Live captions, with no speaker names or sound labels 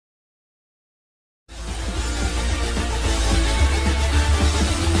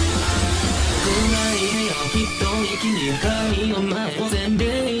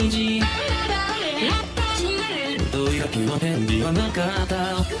だけの返事はなかっ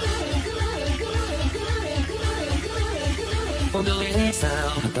た踊れさ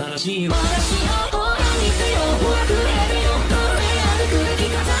新しい私を